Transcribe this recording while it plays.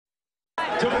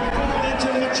Don't fall into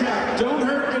the trap. Don't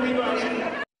hurt anybody.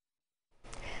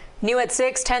 New at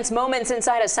 6, tense moments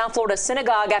inside a South Florida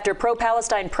synagogue after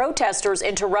pro-Palestine protesters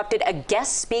interrupted a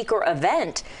guest speaker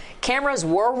event. Cameras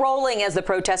were rolling as the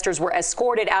protesters were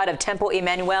escorted out of Temple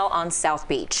Emanuel on South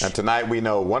Beach. And tonight we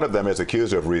know one of them is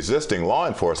accused of resisting law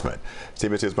enforcement.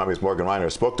 CBS Miami's Morgan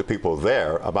Reiner spoke to people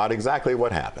there about exactly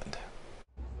what happened.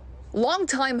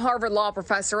 Longtime Harvard law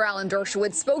professor Alan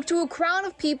Dershowitz spoke to a crowd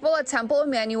of people at Temple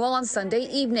Emanuel on Sunday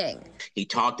evening. He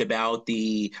talked about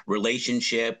the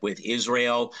relationship with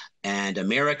Israel and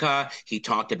America. He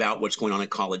talked about what's going on at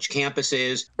college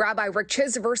campuses. Rabbi Rick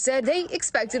Chisever said they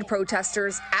expected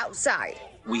protesters outside.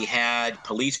 We had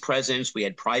police presence. We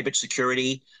had private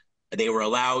security. They were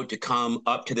allowed to come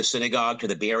up to the synagogue, to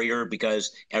the barrier,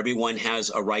 because everyone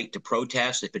has a right to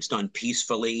protest if it's done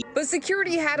peacefully. But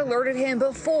security had alerted him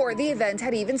before the event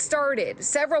had even started.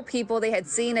 Several people they had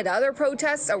seen at other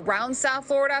protests around South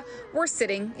Florida were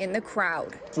sitting in the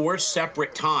crowd. 4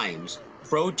 separate times,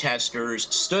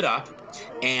 protesters stood up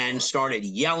and started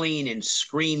yelling and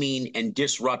screaming and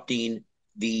disrupting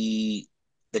the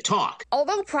talk.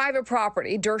 Although private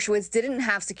property, Dershowitz didn't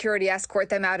have security escort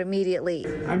them out immediately.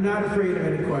 I'm not afraid of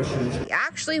any questions. He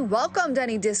actually welcomed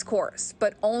any discourse,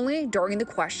 but only during the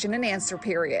question and answer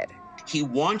period. He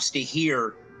wants to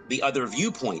hear the other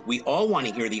viewpoint. We all want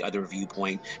to hear the other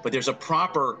viewpoint, but there's a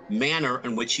proper manner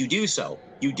in which you do so.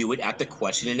 You do it at the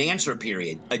question and answer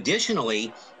period.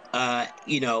 Additionally,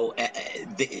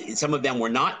 some of them were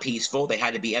not peaceful. They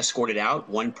had to be escorted out.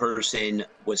 One person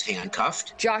was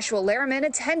handcuffed. Joshua Lehrman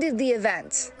attended the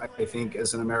event. I think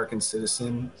as an American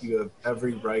citizen, you have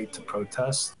every right to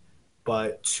protest,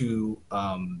 but to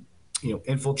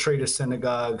infiltrate a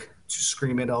synagogue, to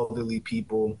scream at elderly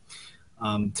people,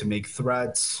 to make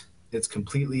threats, it's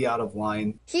completely out of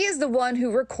line. He is the one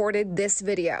who recorded this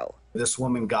video. This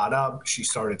woman got up, she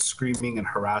started screaming and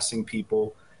harassing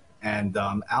people. And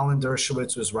Alan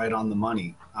Dershowitz was right on the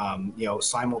money.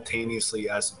 Simultaneously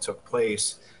as it took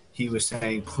place, he was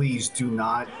saying, please do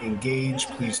not engage,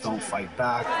 please don't fight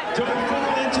back. Don't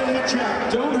fall into the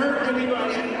trap, don't hurt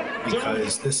anybody.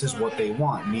 Because this is what they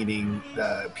want, meaning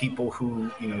the people who,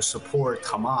 support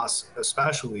Hamas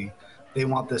especially, they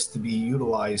want this to be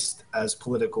utilized as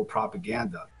political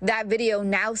propaganda. That video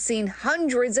now seen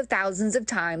hundreds of thousands of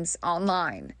times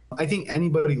online. I think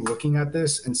anybody looking at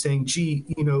this and saying, gee,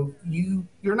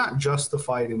 you're not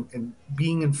justified in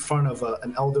being in front of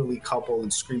an elderly couple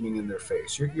and screaming in their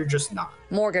face. You're just not.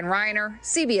 Morgan Reiner,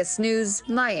 CBS News,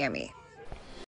 Miami.